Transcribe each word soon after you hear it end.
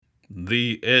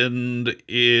The end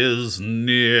is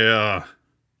near.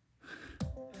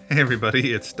 Hey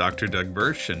everybody, it's Dr. Doug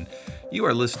Birch, and you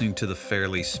are listening to the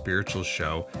Fairly Spiritual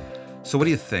Show. So what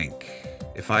do you think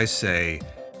if I say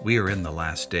we are in the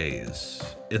last days,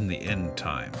 in the end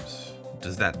times?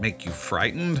 Does that make you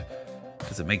frightened?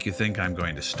 Does it make you think I'm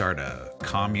going to start a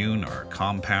commune or a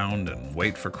compound and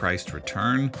wait for Christ's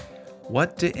return?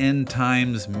 What do end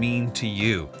times mean to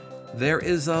you? There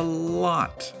is a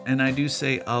lot, and I do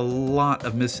say a lot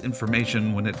of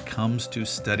misinformation when it comes to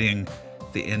studying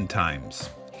the end times.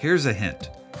 Here's a hint.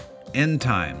 End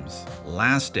times,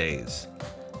 last days,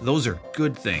 those are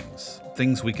good things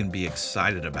we can be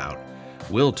excited about.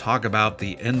 We'll talk about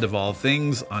the end of all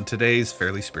things on today's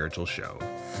Fairly Spiritual Show.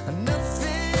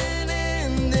 Nothing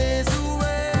in this world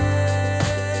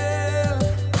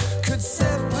could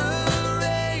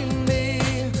separate me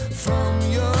from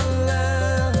your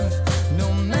love.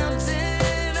 No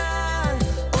mountain high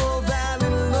or valley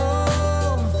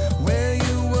low where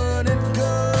you wouldn't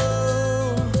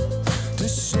go to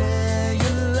share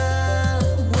your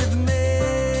love with me.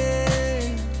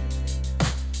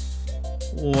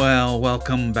 Well,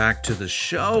 welcome back to the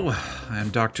show. I'm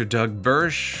Dr. Doug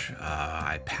Birch.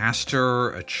 I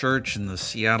pastor a church in the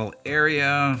Seattle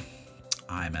area.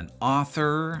 I'm an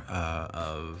author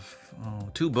of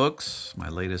two books. My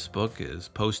latest book is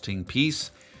Posting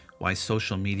Peace, Why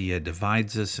Social Media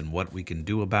Divides Us and What We Can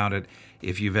Do About It.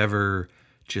 If you've ever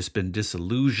just been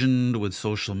disillusioned with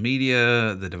social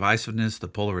media, the divisiveness, the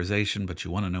polarization, but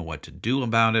you want to know what to do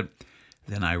about it,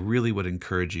 then I really would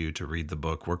encourage you to read the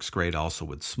book. Works great also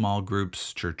with small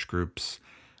groups, church groups,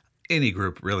 any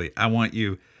group, really. I want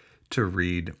you to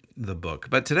read the book.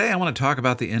 But today I want to talk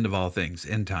about the end of all things,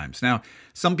 end times. Now,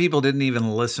 some people didn't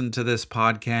even listen to this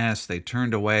podcast. They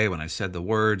turned away when I said the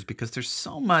words because there's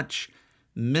so much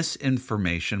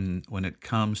misinformation when it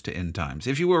comes to end times.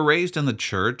 If you were raised in the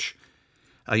church,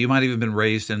 you might even been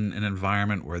raised in an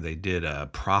environment where they did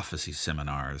prophecy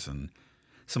seminars, and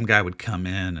some guy would come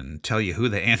in and tell you who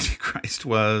the Antichrist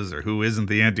was or who isn't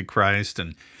the Antichrist.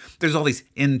 And there's all these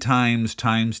end times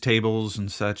tables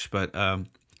and such. But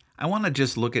I want to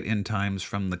just look at end times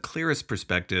from the clearest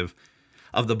perspective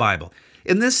of the Bible.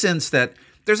 In this sense that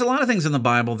there's a lot of things in the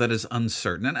Bible that is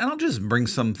uncertain. And I'll just bring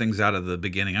some things out of the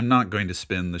beginning. I'm not going to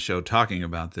spend the show talking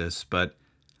about this, but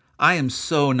I am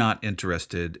so not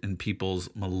interested in people's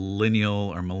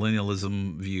millennial or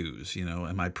millennialism views. You know,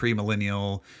 am I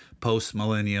premillennial,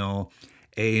 post-millennial,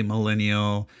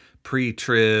 amillennial,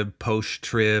 pre-trib,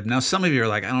 post-trib? Now, some of you are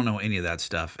like, I don't know any of that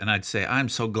stuff. And I'd say, I'm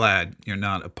so glad you're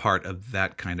not a part of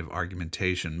that kind of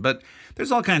argumentation. But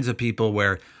there's all kinds of people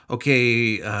where,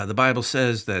 okay, the Bible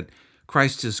says that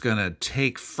Christ is going to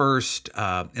take first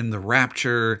in the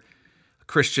rapture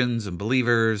Christians and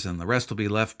believers, and the rest will be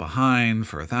left behind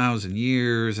for 1,000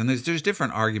 years. And there's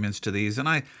different arguments to these. And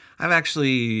I've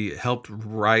actually helped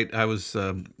write. I was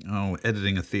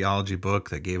editing a theology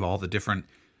book that gave all the different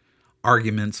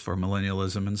arguments for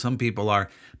millennialism. And some people are,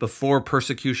 before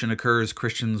persecution occurs,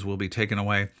 Christians will be taken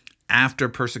away. After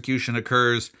persecution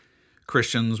occurs,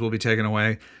 Christians will be taken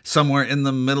away. Somewhere in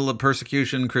the middle of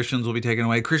persecution, Christians will be taken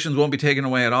away. Christians won't be taken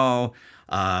away at all.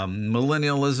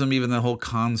 Millennialism, even the whole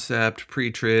concept,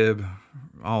 pre-trib,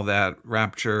 all that,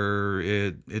 rapture,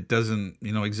 it doesn't,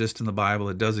 exist in the Bible.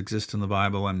 It does exist in the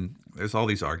Bible, and there's all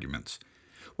these arguments.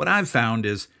 What I've found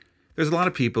is there's a lot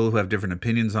of people who have different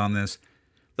opinions on this.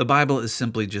 The Bible is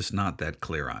simply just not that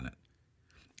clear on it.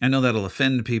 I know that'll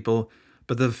offend people,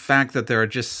 but the fact that there are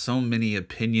just so many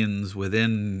opinions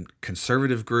within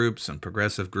conservative groups and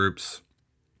progressive groups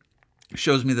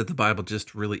shows me that the Bible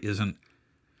just really isn't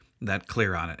that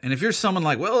clear on it. And if you're someone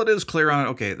like, well, it is clear on it,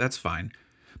 okay, that's fine.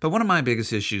 But one of my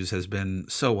biggest issues has been,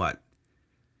 so what?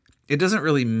 It doesn't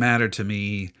really matter to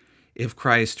me if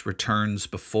Christ returns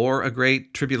before a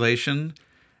great tribulation.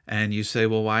 And you say,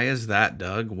 well, why is that,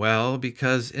 Doug? Well,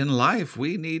 because in life,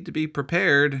 we need to be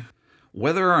prepared.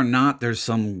 Whether or not there's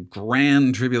some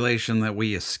grand tribulation that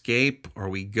we escape or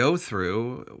we go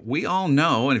through, we all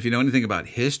know, and if you know anything about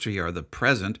history or the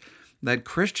present, that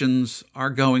Christians are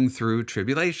going through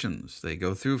tribulations. They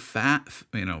go through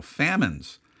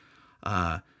famines,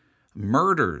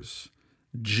 murders,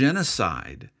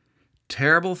 genocide.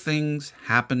 Terrible things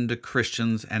happen to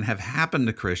Christians and have happened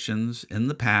to Christians in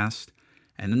the past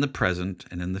and in the present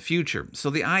and in the future. So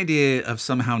the idea of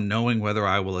somehow knowing whether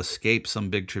I will escape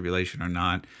some big tribulation or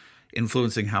not,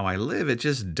 influencing how I live, it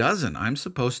just doesn't. I'm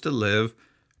supposed to live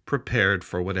prepared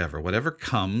for whatever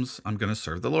comes. I'm going to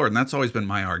serve the Lord. And that's always been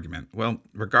my argument. Well,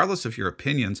 regardless of your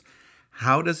opinions,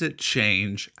 how does it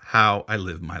change how I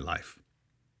live my life?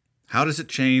 How does it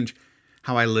change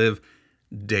how I live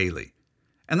daily?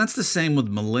 And that's the same with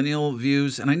millennial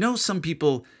views. And I know some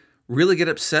people really get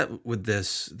upset with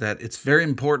this, that it's very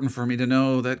important for me to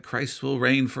know that Christ will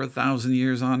reign for 1,000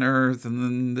 years on earth, and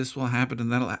then this will happen,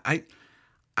 and that'll.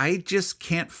 I just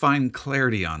can't find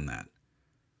clarity on that.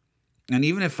 And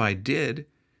even if I did,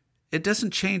 it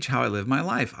doesn't change how I live my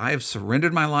life. I have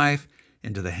surrendered my life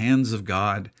into the hands of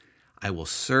God. I will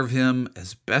serve him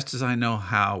as best as I know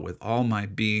how with all my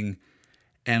being,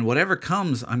 and whatever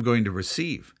comes, I'm going to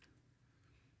receive.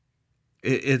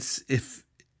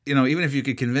 Even if you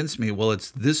could convince me, well,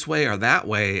 it's this way or that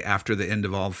way after the end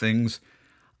of all things,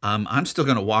 I'm still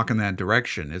going to walk in that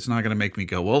direction. It's not going to make me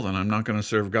go, well, then I'm not going to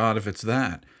serve God if it's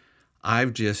that.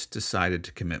 I've just decided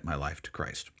to commit my life to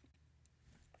Christ.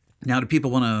 Now, do people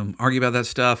want to argue about that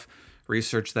stuff,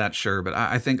 research that? Sure, but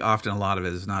I think often a lot of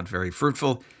it is not very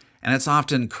fruitful, and it's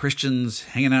often Christians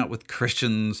hanging out with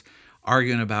Christians,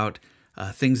 arguing about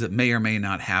things that may or may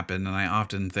not happen. And I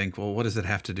often think, well, what does it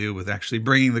have to do with actually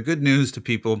bringing the good news to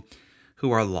people who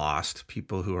are lost,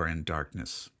 people who are in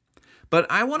darkness? But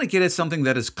I want to get at something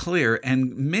that is clear,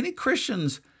 and many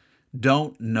Christians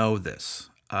don't know this.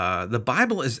 The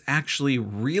Bible is actually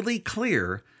really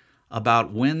clear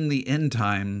about when the end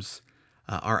times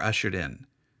are ushered in,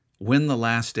 when the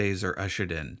last days are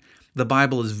ushered in. The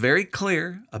Bible is very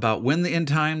clear about when the end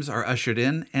times are ushered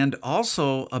in, and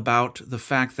also about the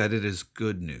fact that it is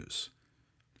good news.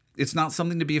 It's not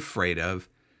something to be afraid of.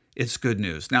 It's good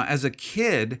news. Now, as a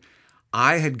kid,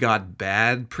 I had got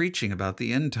bad preaching about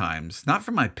the end times, not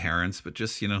from my parents, but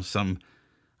just, some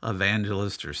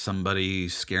evangelist or somebody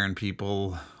scaring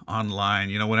people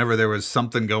online. Whenever there was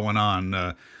something going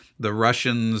on, the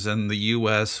Russians and the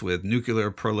U.S. with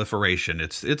nuclear proliferation,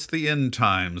 it's the end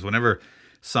times. Whenever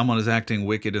someone is acting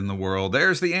wicked in the world,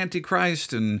 there's the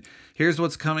Antichrist, and here's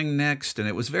what's coming next. And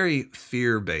it was very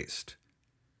fear-based.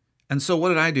 And so what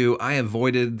did I do? I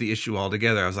avoided the issue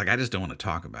altogether. I was like, I just don't want to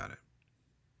talk about it.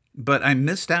 But I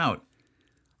missed out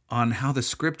on how the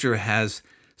scripture has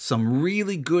some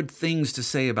really good things to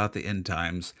say about the end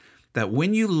times, that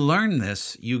when you learn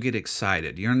this, you get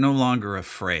excited. You're no longer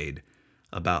afraid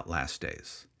about last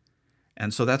days.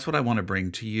 And so that's what I want to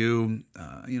bring to you.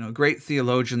 A great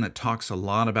theologian that talks a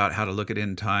lot about how to look at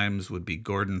end times would be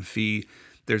Gordon Fee.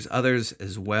 There's others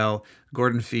as well.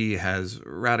 Gordon Fee has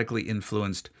radically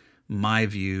influenced my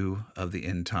view of the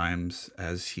end times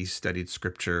as he studied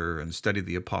scripture and studied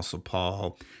the Apostle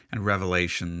Paul and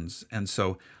Revelations. And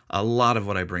so a lot of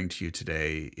what I bring to you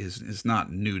today is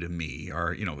not new to me,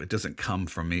 or, it doesn't come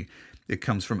from me. It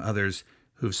comes from others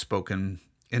who've spoken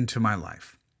into my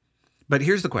life. But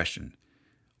here's the question.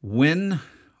 When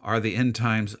are the end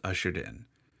times ushered in?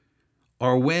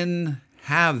 Or when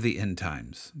have the end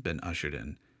times been ushered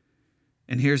in?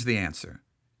 And here's the answer.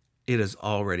 It has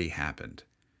already happened.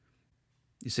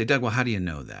 You say, Doug, well, how do you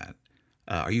know that?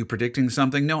 Are you predicting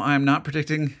something? No, I'm not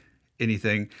predicting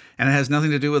anything. And it has nothing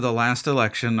to do with the last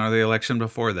election or the election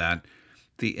before that.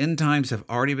 The end times have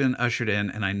already been ushered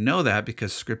in, and I know that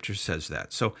because Scripture says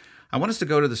that. So I want us to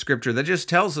go to the Scripture that just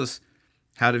tells us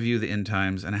how to view the end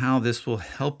times and how this will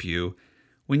help you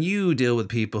when you deal with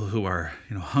people who are,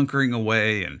 hunkering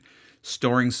away and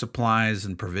storing supplies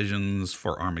and provisions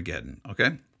for Armageddon,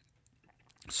 okay?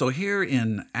 So here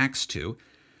in Acts 2,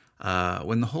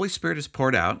 when the Holy Spirit is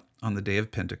poured out on the day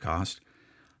of Pentecost,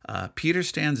 Peter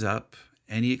stands up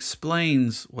and he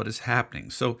explains what is happening.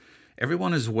 So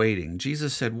everyone is waiting.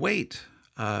 Jesus said, wait,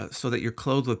 so that you're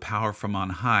clothed with power from on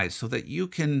high, so that you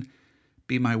can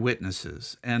be my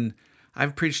witnesses. And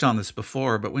I've preached on this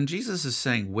before, but when Jesus is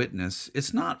saying witness,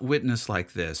 it's not witness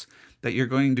like this, that you're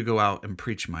going to go out and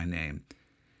preach my name.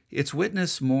 It's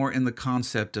witness more in the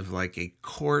concept of like a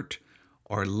court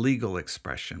or legal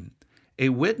expression. A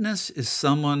witness is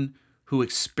someone who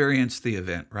experienced the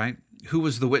event, right? Who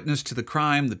was the witness to the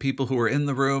crime, the people who were in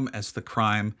the room as the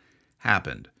crime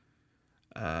happened.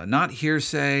 Not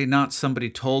hearsay, not somebody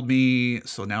told me,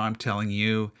 so now I'm telling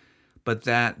you, but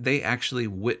that they actually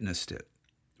witnessed it.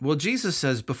 Well, Jesus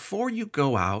says, before you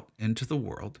go out into the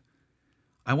world,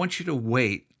 I want you to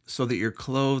wait so that you're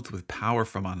clothed with power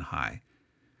from on high,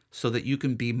 so that you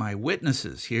can be my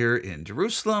witnesses here in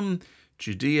Jerusalem,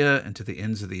 Judea, and to the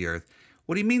ends of the earth.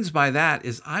 What he means by that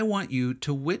is I want you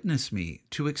to witness me,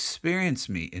 to experience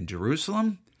me in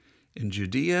Jerusalem, in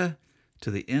Judea,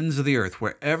 to the ends of the earth.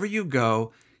 Wherever you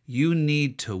go, you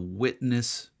need to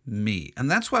witness me. And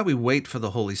that's why we wait for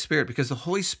the Holy Spirit, because the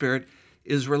Holy Spirit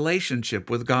is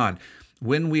relationship with God.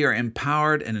 When we are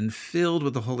empowered and filled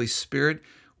with the Holy Spirit,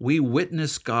 we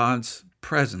witness God's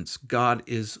presence. God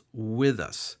is with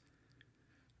us.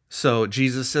 So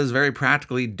Jesus says very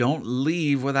practically, don't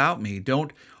leave without me.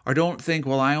 Don't Or don't think,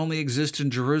 well, I only exist in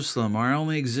Jerusalem, or I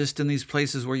only exist in these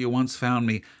places where you once found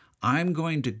me. I'm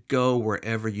going to go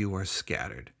wherever you are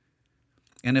scattered.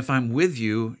 And if I'm with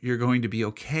you, you're going to be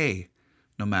okay,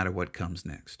 no matter what comes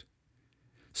next.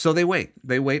 So they wait.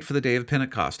 They wait for the day of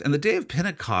Pentecost. And the day of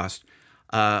Pentecost,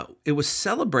 it was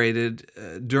celebrated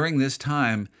during this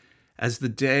time as the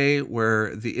day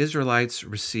where the Israelites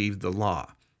received the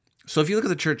law. So if you look at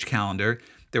the church calendar,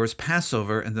 there was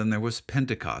Passover and then there was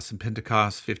Pentecost. And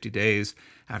Pentecost, 50 days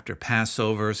after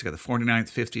Passover. So you got the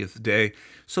 49th, 50th day.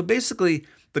 So basically,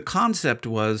 the concept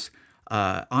was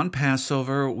on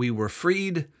Passover, we were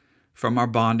freed from our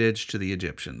bondage to the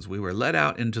Egyptians. We were led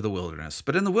out into the wilderness.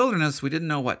 But in the wilderness, we didn't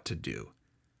know what to do.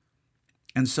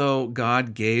 And so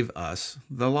God gave us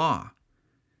the law.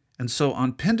 And so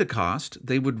on Pentecost,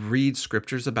 they would read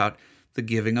scriptures about the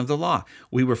giving of the law.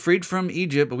 We were freed from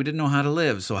Egypt, but we didn't know how to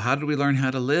live. So how did we learn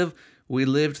how to live? We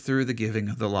lived through the giving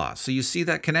of the law. So you see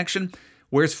that connection?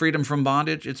 Where's freedom from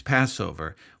bondage? It's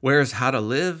Passover. Where's how to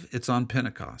live? It's on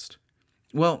Pentecost.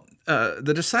 Well,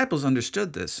 the disciples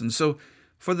understood this. And so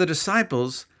for the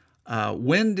disciples,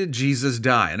 when did Jesus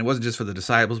die? And it wasn't just for the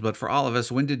disciples, but for all of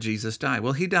us, when did Jesus die?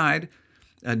 Well, he died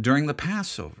during the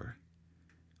Passover.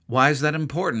 Why is that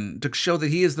important? To show that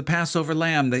he is the Passover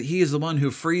lamb, that he is the one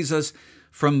who frees us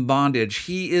from bondage.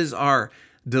 He is our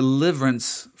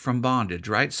deliverance from bondage,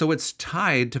 right? So it's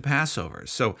tied to Passover.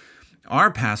 So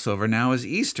our Passover now is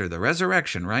Easter, the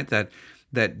resurrection, right?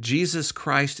 That Jesus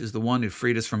Christ is the one who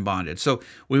freed us from bondage. So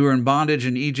we were in bondage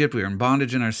in Egypt, we were in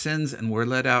bondage in our sins, and we're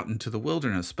led out into the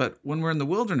wilderness. But when we're in the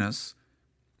wilderness,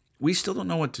 we still don't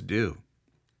know what to do.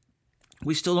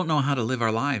 We still don't know how to live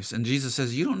our lives. And Jesus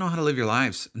says, you don't know how to live your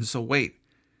lives, and so wait.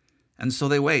 And so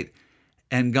they wait.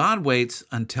 And God waits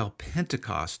until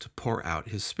Pentecost to pour out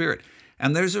his Spirit.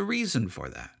 And there's a reason for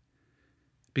that.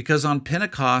 Because on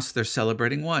Pentecost, they're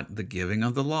celebrating what? The giving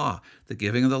of the law. The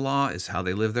giving of the law is how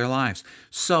they live their lives.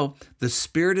 So the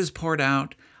Spirit is poured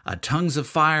out. Tongues of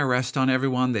fire rest on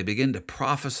everyone. They begin to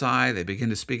prophesy. They begin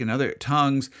to speak in other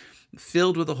tongues.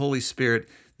 Filled with the Holy Spirit,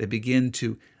 they begin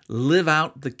to live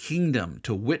out the kingdom,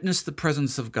 to witness the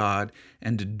presence of God,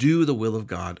 and to do the will of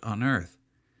God on earth.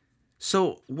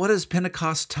 So what is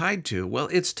Pentecost tied to? Well,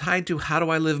 it's tied to how do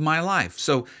I live my life?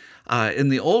 So in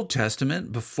the Old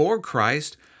Testament, before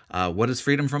Christ, what is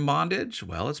freedom from bondage?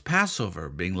 Well, it's Passover,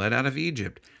 being led out of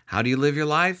Egypt. How do you live your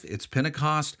life? It's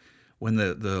Pentecost, when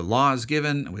the law is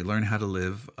given, and we learn how to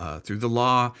live through the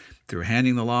law, through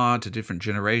handing the law to different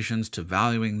generations, to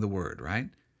valuing the word, right?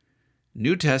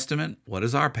 New Testament, what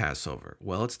is our Passover?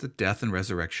 Well, it's the death and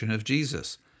resurrection of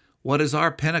Jesus. What is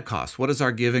our Pentecost? What is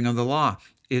our giving of the law?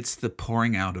 It's the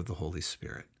pouring out of the Holy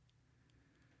Spirit.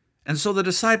 And so the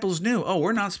disciples knew,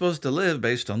 we're not supposed to live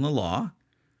based on the law.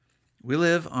 We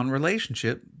live on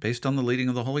relationship based on the leading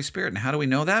of the Holy Spirit. And how do we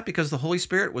know that? Because the Holy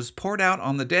Spirit was poured out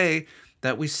on the day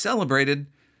that we celebrated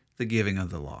the giving of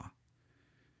the law.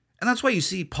 And that's why you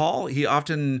see Paul, he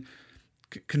often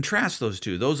contrasts those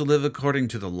two. Those who live according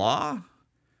to the law,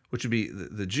 which would be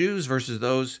the Jews, versus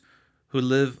those who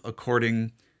live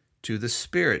according to the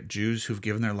Spirit, Jews who've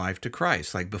given their life to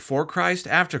Christ. Like before Christ,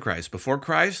 after Christ. Before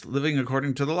Christ, living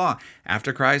according to the law.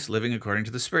 After Christ, living according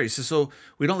to the Spirit. He says, so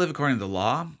we don't live according to the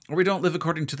law, or we don't live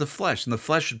according to the flesh. And the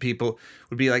flesh people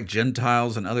would be like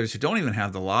Gentiles and others who don't even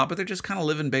have the law, but they're just kind of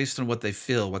living based on what they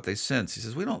feel, what they sense. He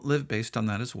says, we don't live based on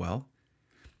that as well.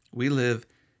 We live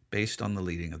based on the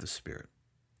leading of the Spirit.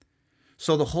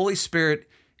 So the Holy Spirit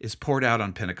is poured out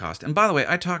on Pentecost. And by the way,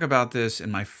 I talk about this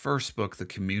in my first book, The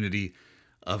Community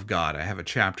of God. I have a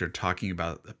chapter talking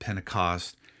about the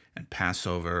Pentecost and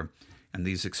Passover and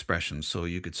these expressions, so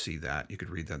you could see that. You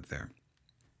could read that there.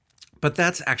 But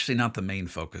that's actually not the main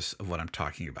focus of what I'm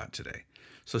talking about today.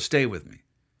 So stay with me.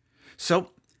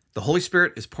 So the Holy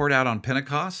Spirit is poured out on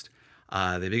Pentecost.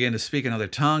 They begin to speak in other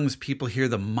tongues. People hear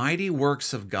the mighty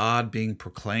works of God being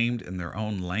proclaimed in their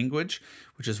own language,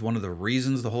 which is one of the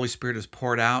reasons the Holy Spirit is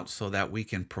poured out, so that we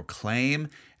can proclaim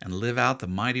and live out the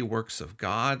mighty works of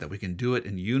God, that we can do it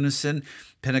in unison.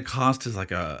 Pentecost is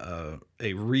like a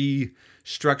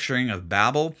restructuring of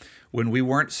Babel. When we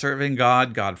weren't serving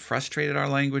God, God frustrated our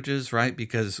languages, right?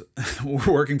 Because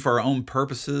we're working for our own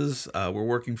purposes. We're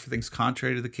working for things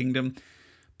contrary to the kingdom.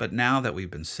 But now that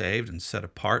we've been saved and set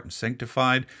apart and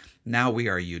sanctified, now we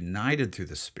are united through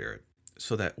the Spirit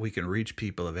so that we can reach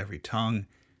people of every tongue,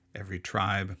 every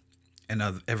tribe, and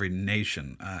of every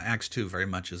nation. Acts 2 very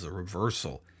much is a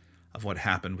reversal of what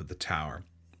happened with the Tower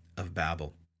of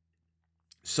Babel.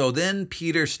 So then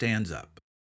Peter stands up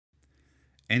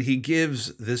and he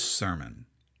gives this sermon.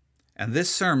 And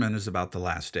this sermon is about the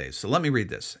last days. So let me read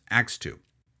this. Acts 2.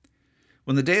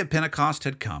 When the day of Pentecost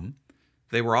had come,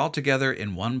 They were all together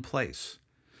in one place.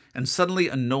 And suddenly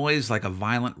a noise like a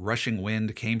violent rushing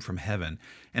wind came from heaven,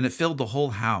 and it filled the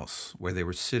whole house where they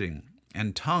were sitting.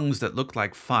 And tongues that looked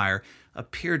like fire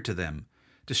appeared to them,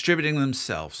 distributing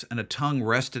themselves, and a tongue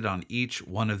rested on each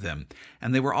one of them.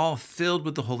 And they were all filled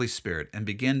with the Holy Spirit and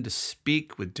began to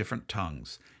speak with different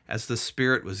tongues, as the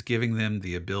Spirit was giving them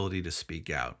the ability to speak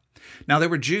out. Now there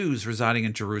were Jews residing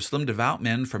in Jerusalem, devout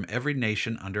men from every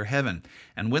nation under heaven.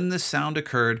 And when this sound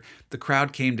occurred, the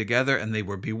crowd came together, and they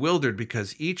were bewildered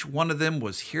because each one of them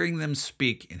was hearing them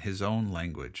speak in his own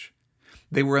language.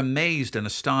 They were amazed and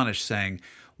astonished, saying,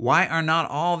 "Why are not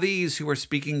all these who are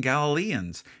speaking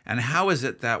Galileans? And how is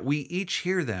it that we each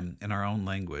hear them in our own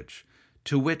language,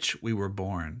 to which we were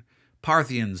born?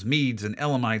 Parthians, Medes, and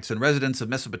Elamites, and residents of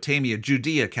Mesopotamia,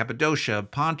 Judea, Cappadocia,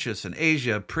 Pontus, and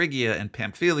Asia, Phrygia, and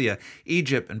Pamphylia,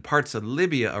 Egypt, and parts of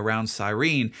Libya around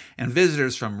Cyrene, and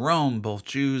visitors from Rome, both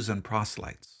Jews and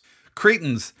proselytes.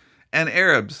 Cretans and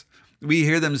Arabs, we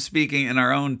hear them speaking in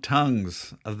our own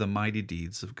tongues of the mighty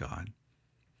deeds of God."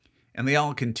 And they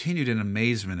all continued in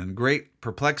amazement and great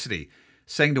perplexity,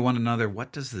 saying to one another,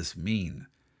 "What does this mean?"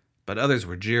 But others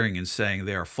were jeering and saying,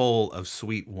 "They are full of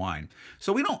sweet wine."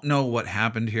 So we don't know what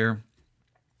happened here.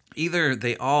 Either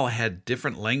they all had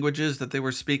different languages that they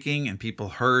were speaking and people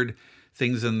heard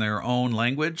things in their own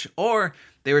language, or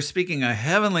they were speaking a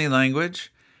heavenly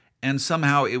language and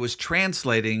somehow it was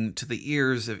translating to the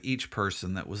ears of each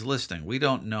person that was listening. We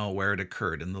don't know where it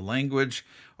occurred, in the language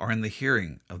or in the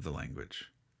hearing of the language.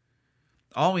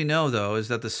 All we know, though, is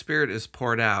that the Spirit is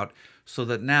poured out so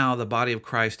that now the body of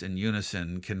Christ in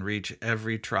unison can reach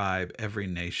every tribe, every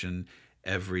nation,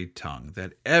 every tongue,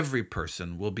 that every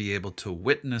person will be able to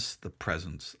witness the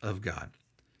presence of God.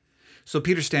 So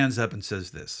Peter stands up and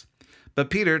says this, "But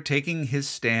Peter, taking his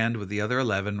stand with the other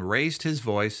 11, raised his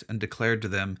voice and declared to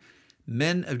them,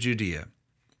 'Men of Judea,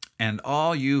 and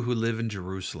all you who live in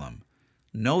Jerusalem,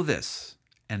 know this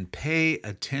and pay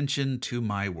attention to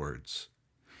my words.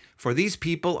 For these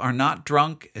people are not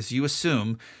drunk, as you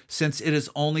assume, since it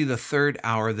is only the third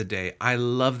hour of the day.'" I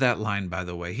love that line, by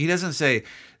the way. He doesn't say,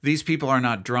 "These people are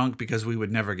not drunk because we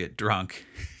would never get drunk."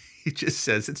 He just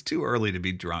says it's too early to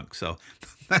be drunk. So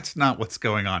that's not what's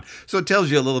going on. So it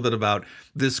tells you a little bit about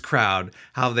this crowd,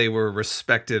 how they were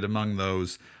respected among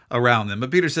those around them. But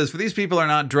Peter says, "For these people are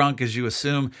not drunk, as you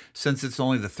assume, since it's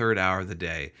only the third hour of the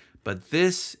day. But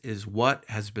this is what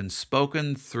has been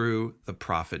spoken through the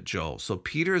prophet Joel." So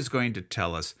Peter is going to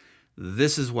tell us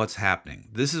this is what's happening.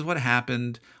 This is what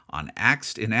happened in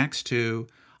Acts 2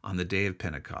 on the day of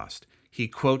Pentecost. He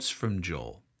quotes from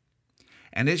Joel.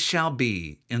 "And it shall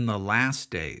be in the last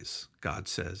days," God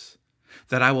says,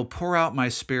 "that I will pour out my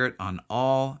Spirit on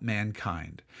all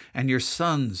mankind, and your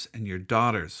sons and your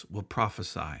daughters will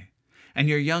prophesy. And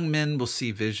your young men will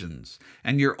see visions,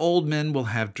 and your old men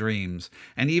will have dreams.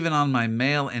 And even on my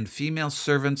male and female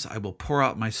servants I will pour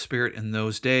out my Spirit in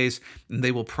those days, and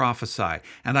they will prophesy.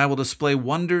 And I will display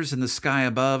wonders in the sky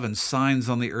above and signs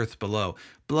on the earth below,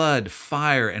 blood,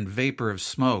 fire, and vapor of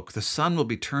smoke. The sun will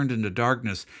be turned into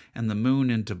darkness, and the moon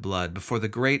into blood, before the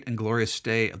great and glorious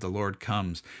day of the Lord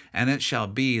comes. And it shall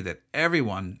be that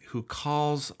everyone who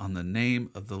calls on the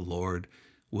name of the Lord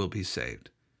will be saved."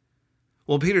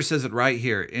 Well, Peter says it right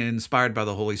here, inspired by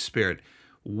the Holy Spirit.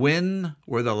 When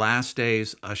were the last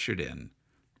days ushered in?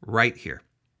 Right here.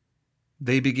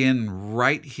 They begin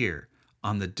right here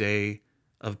on the day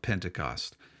of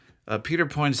Pentecost. Peter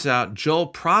points out, Joel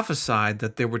prophesied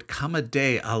that there would come a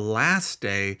day, a last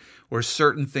day, where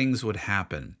certain things would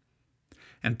happen.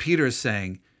 And Peter is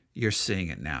saying, you're seeing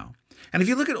it now. And if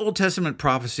you look at Old Testament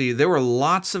prophecy, there were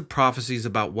lots of prophecies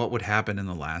about what would happen in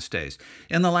the last days.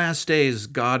 In the last days,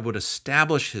 God would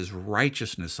establish his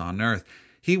righteousness on earth.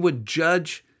 He would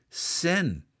judge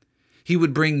sin. He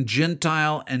would bring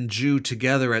Gentile and Jew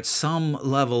together at some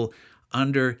level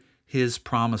under his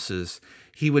promises.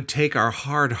 He would take our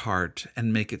hard heart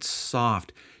and make it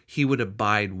soft. He would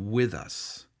abide with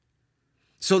us.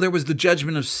 So there was the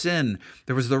judgment of sin,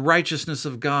 there was the righteousness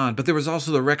of God, but there was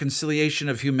also the reconciliation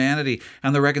of humanity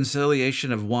and the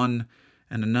reconciliation of one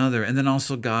and another, and then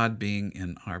also God being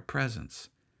in our presence.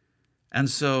 And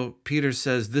so Peter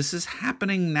says, this is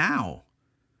happening now.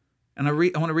 And I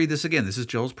want to read this again. This is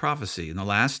Joel's prophecy. In the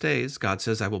last days, God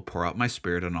says, I will pour out my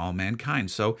Spirit on all mankind.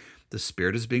 So the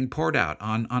Spirit is being poured out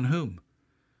on whom?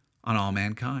 On all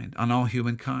mankind, on all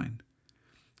humankind.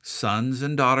 Sons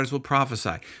and daughters will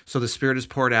prophesy. So the Spirit is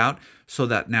poured out so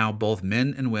that now both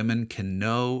men and women can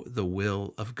know the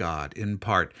will of God in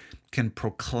part, can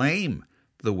proclaim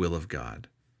the will of God,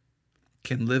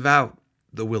 can live out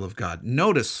the will of God.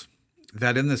 Notice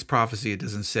that in this prophecy, it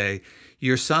doesn't say,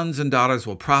 your sons and daughters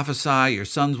will prophesy, your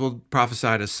sons will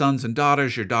prophesy to sons and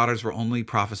daughters, your daughters will only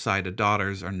prophesy to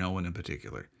daughters, or no one in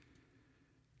particular.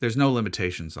 There's no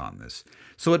limitations on this.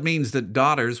 So it means that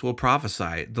daughters will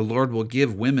prophesy. The Lord will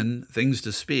give women things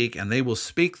to speak, and they will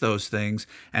speak those things,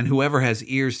 and whoever has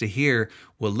ears to hear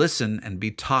will listen and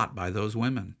be taught by those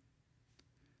women.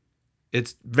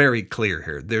 It's very clear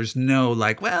here. There's no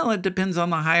well, it depends on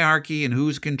the hierarchy and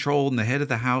who's controlled and the head of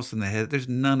the house and the head. There's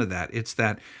none of that. It's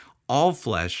that all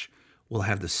flesh will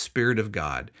have the Spirit of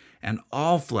God, and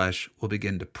all flesh will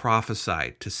begin to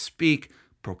prophesy, to speak,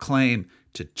 proclaim,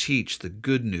 to teach the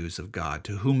good news of God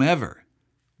to whomever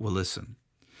will listen.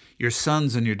 Your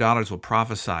sons and your daughters will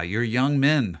prophesy. Your young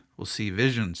men will see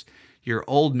visions. Your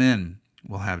old men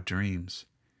will have dreams.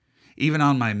 Even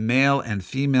on my male and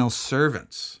female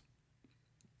servants.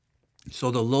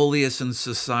 So the lowliest in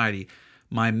society,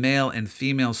 my male and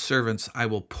female servants, I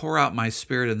will pour out my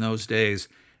Spirit in those days,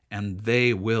 and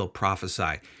they will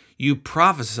prophesy. You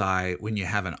prophesy when you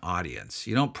have an audience.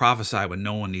 You don't prophesy when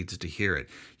no one needs to hear it.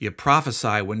 You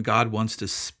prophesy when God wants to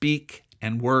speak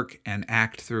and work and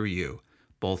act through you.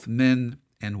 Both men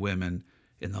and women,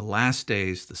 in the last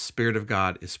days, the Spirit of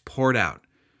God is poured out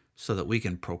so that we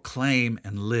can proclaim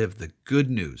and live the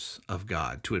good news of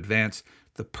God to advance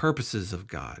the purposes of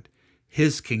God.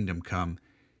 His kingdom come,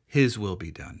 His will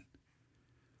be done.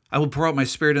 I will pour out my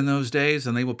Spirit in those days,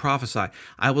 and they will prophesy.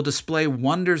 I will display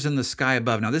wonders in the sky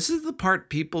above. Now, this is the part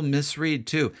people misread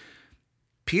too.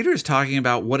 Peter is talking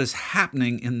about what is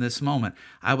happening in this moment.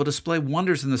 I will display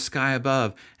wonders in the sky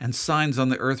above and signs on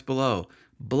the earth below.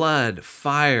 Blood,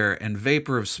 fire, and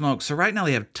vapor of smoke. So right now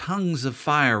they have tongues of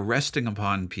fire resting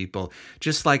upon people,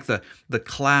 just like the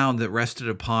cloud that rested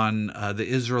upon the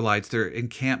Israelites, their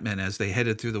encampment as they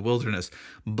headed through the wilderness.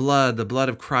 Blood, the blood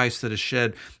of Christ that is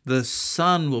shed. The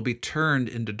sun will be turned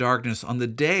into darkness. On the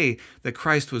day that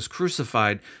Christ was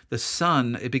crucified, the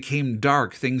sun, it became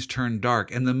dark, things turned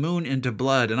dark, and the moon into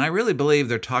blood. And I really believe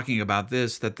they're talking about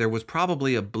this, that there was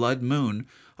probably a blood moon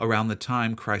around the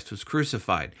time Christ was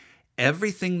crucified.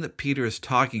 Everything that Peter is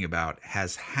talking about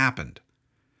has happened.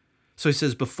 So he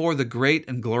says, before the great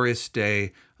and glorious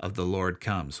day of the Lord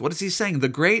comes. What is he saying? The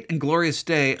great and glorious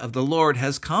day of the Lord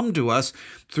has come to us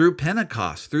through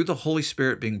Pentecost, through the Holy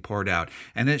Spirit being poured out.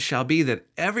 And it shall be that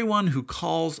everyone who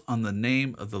calls on the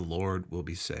name of the Lord will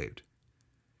be saved.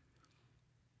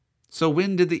 So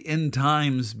when did the end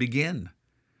times begin?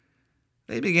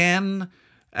 They began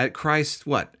at Christ's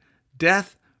what?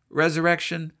 Death,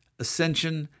 resurrection,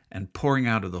 ascension, and pouring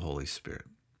out of the Holy Spirit.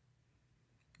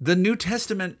 The New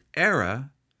Testament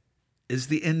era is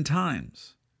the end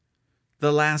times,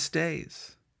 the last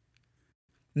days.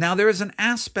 Now, there is an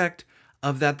aspect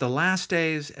of that the last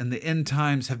days and the end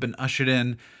times have been ushered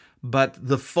in, but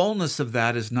the fullness of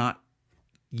that has not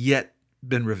yet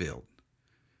been revealed.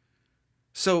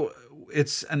 So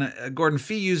Gordon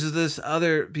Fee uses this,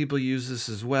 other people use this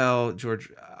as well.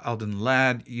 George Eldon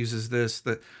Ladd uses this.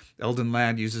 Eldon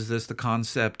Ladd uses this, the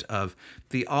concept of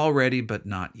the already but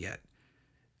not yet.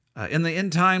 In the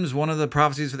end times, one of the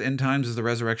prophecies for the end times is the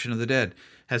resurrection of the dead.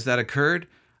 Has that occurred?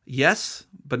 Yes,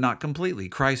 but not completely.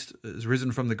 Christ is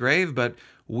risen from the grave, but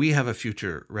we have a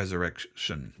future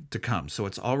resurrection to come. So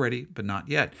it's already, but not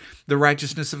yet. The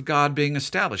righteousness of God being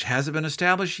established. Has it been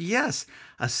established? Yes.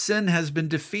 A sin has been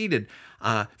defeated.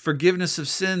 Forgiveness of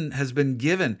sin has been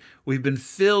given. We've been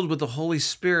filled with the Holy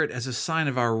Spirit as a sign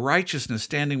of our righteousness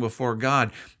standing before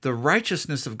God. The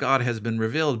righteousness of God has been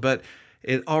revealed, but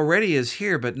it already is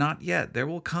here, but not yet. There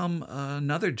will come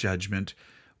another judgment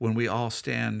when we all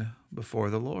stand before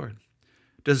the Lord.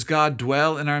 Does God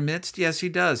dwell in our midst? Yes, He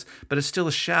does, but it's still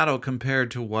a shadow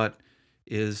compared to what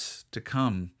is to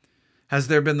come. Has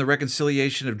there been the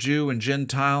reconciliation of Jew and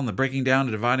Gentile and the breaking down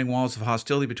of dividing walls of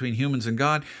hostility between humans and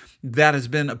God? That has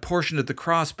been apportioned at the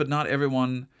cross, but not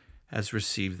everyone has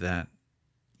received that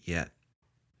yet.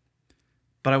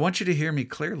 But I want you to hear me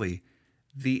clearly.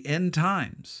 The end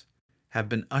times have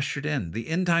been ushered in. The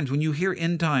end times, when you hear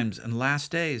end times and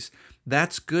last days,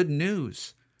 that's good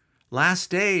news. Last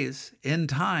days, end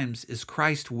times, is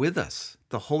Christ with us,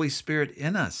 the Holy Spirit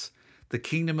in us, the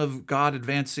kingdom of God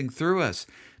advancing through us,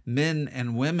 men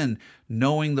and women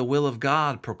knowing the will of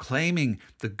God, proclaiming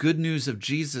the good news of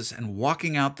Jesus and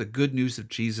walking out the good news of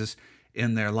Jesus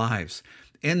in their lives.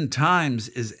 End times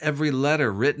is every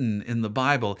letter written in the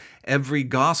Bible, every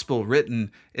gospel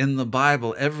written in the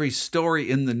Bible, every story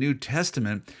in the New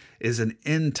Testament is an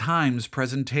end times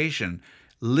presentation.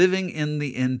 Living in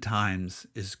the end times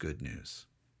is good news.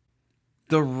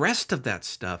 The rest of that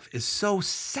stuff is so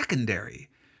secondary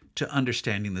to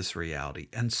understanding this reality.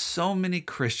 And so many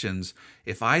Christians,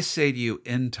 if I say to you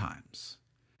end times,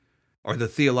 or the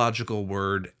theological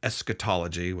word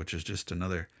eschatology, which is just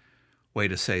another way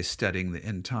to say studying the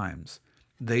end times,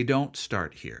 they don't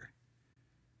start here.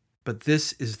 But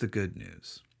this is the good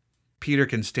news. Peter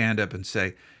can stand up and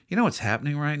say, you know what's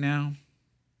happening right now?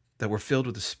 That we're filled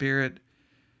with the Spirit,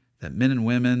 that men and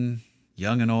women,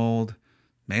 young and old,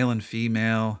 male and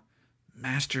female,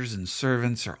 masters and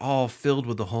servants are all filled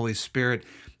with the Holy Spirit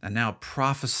and now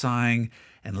prophesying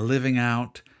and living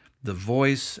out the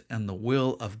voice and the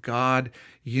will of God.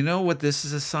 You know what this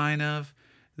is a sign of?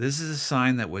 This is a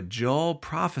sign that what Joel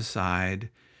prophesied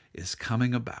is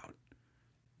coming about,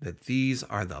 that these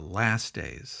are the last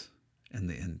days and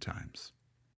the end times.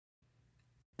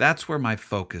 That's where my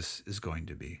focus is going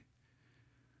to be.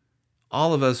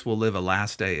 All of us will live a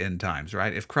last day end times,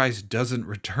 right? If Christ doesn't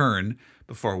return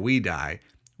before we die,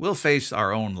 we'll face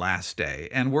our own last day,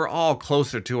 and we're all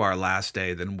closer to our last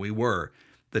day than we were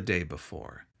the day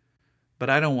before. But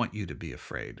I don't want you to be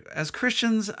afraid. As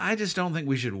Christians, I just don't think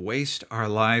we should waste our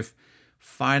life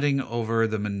fighting over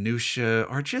the minutia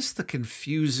or just the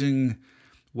confusing,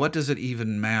 what does it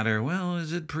even matter? Well,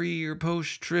 is it pre or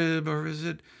post-trib, or is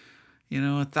it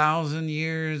 1,000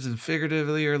 years, and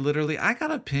figuratively or literally? I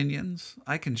got opinions.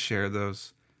 I can share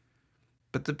those.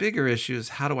 But the bigger issue is,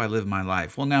 how do I live my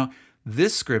life? Well, now,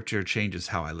 this scripture changes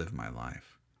how I live my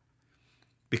life.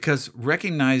 Because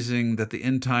recognizing that the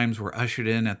end times were ushered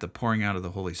in at the pouring out of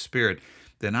the Holy Spirit,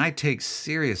 then I take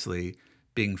seriously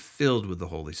being filled with the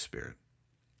Holy Spirit.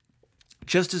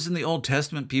 Just as in the Old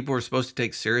Testament, people were supposed to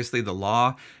take seriously the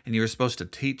law, and you were supposed to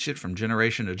teach it from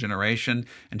generation to generation,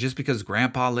 and just because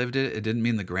grandpa lived it, it didn't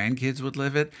mean the grandkids would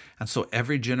live it, and so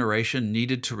every generation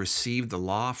needed to receive the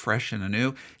law fresh and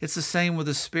anew. It's the same with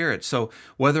the Spirit. So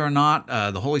whether or not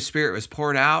the Holy Spirit was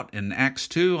poured out in Acts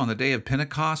 2 on the day of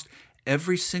Pentecost,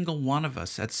 every single one of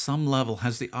us at some level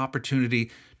has the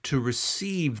opportunity to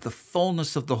receive the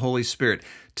fullness of the Holy Spirit,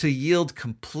 to yield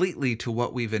completely to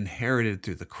what we've inherited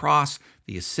through the cross,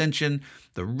 the ascension,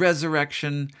 the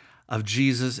resurrection of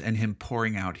Jesus, and Him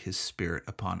pouring out His Spirit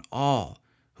upon all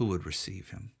who would receive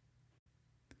Him.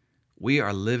 We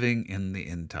are living in the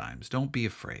end times. Don't be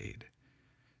afraid.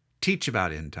 Teach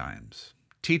about end times.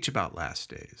 Teach about last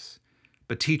days.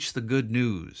 But teach the good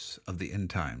news of the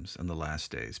end times and the last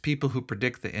days. People who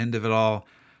predict the end of it all,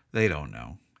 they don't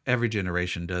know. Every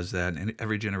generation does that, and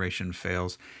every generation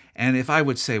fails. And if I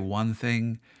would say one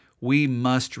thing, we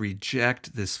must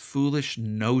reject this foolish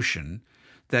notion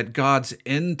that God's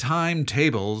end time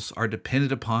tables are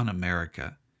dependent upon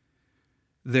America.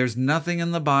 There's nothing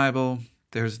in the Bible,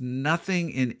 there's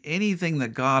nothing in anything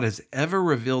that God has ever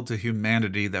revealed to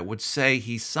humanity that would say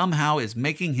He somehow is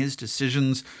making His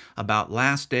decisions about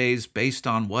last days based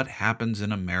on what happens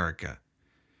in America.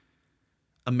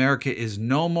 America is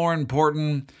no more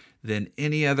important than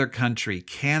any other country.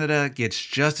 Canada gets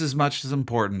just as much as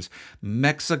importance.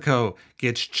 Mexico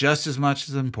gets just as much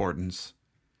as importance.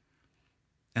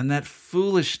 And that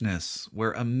foolishness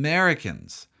where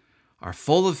Americans are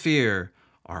full of fear,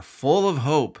 are full of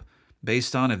hope,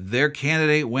 based on if their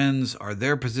candidate wins or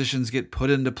their positions get put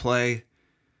into play,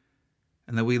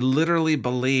 and that we literally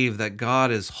believe that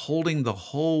God is holding the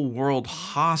whole world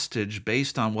hostage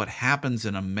based on what happens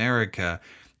in America,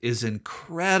 is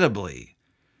incredibly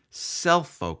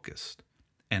self-focused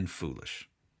and foolish.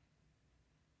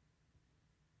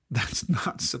 That's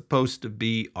not supposed to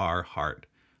be our heart.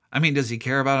 I mean, does He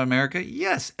care about America?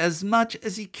 Yes, as much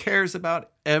as He cares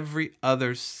about every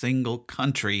other single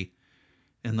country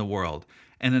in the world.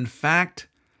 And in fact,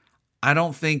 I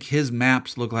don't think His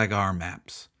maps look like our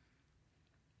maps.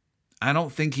 I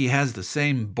don't think He has the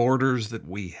same borders that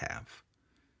we have.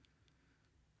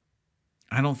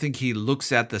 I don't think He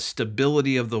looks at the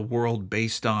stability of the world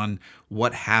based on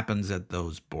what happens at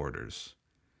those borders.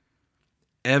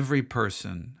 Every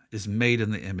person is made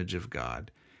in the image of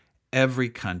God. Every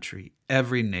country,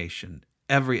 every nation,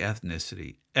 every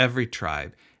ethnicity, every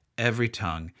tribe, every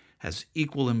tongue has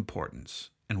equal importance.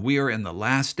 And we are in the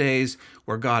last days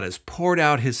where God has poured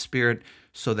out His Spirit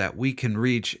so that we can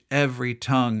reach every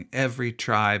tongue, every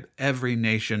tribe, every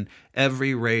nation,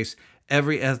 every race,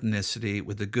 every ethnicity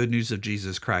with the good news of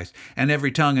Jesus Christ. And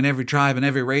every tongue and every tribe and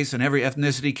every race and every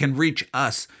ethnicity can reach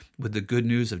us with the good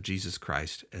news of Jesus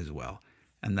Christ as well.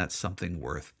 And that's something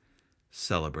worth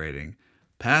celebrating.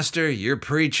 Pastor, you're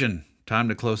preaching. Time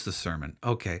to close the sermon.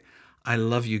 Okay, I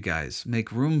love you guys.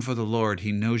 Make room for the Lord.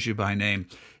 He knows you by name.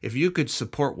 If you could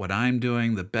support what I'm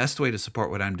doing, the best way to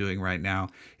support what I'm doing right now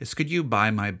is, could you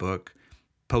buy my book,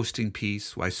 Posting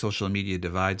Peace, Why Social Media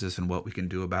Divides Us and What We Can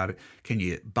Do About It? Can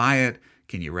you buy it?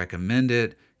 Can you recommend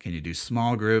it? Can you do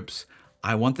small groups?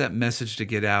 I want that message to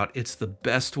get out. It's the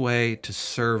best way to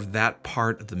serve that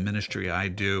part of the ministry I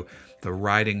do, the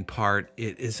writing part.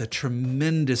 It is a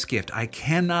tremendous gift. I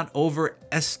cannot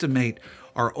overestimate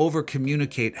or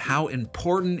over-communicate how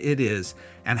important it is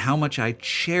and how much I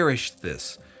cherish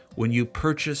this when you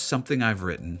purchase something I've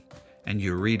written and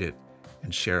you read it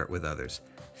and share it with others.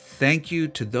 Thank you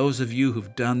to those of you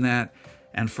who've done that.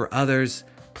 And for others,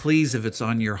 please, if it's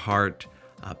on your heart,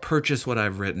 purchase what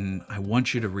I've written. I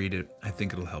want you to read it. I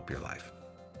think it'll help your life.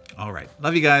 All right.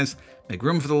 Love you guys. Make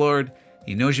room for the Lord.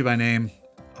 He knows you by name.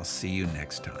 I'll see you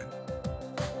next time.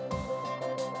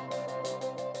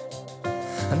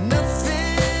 Nothing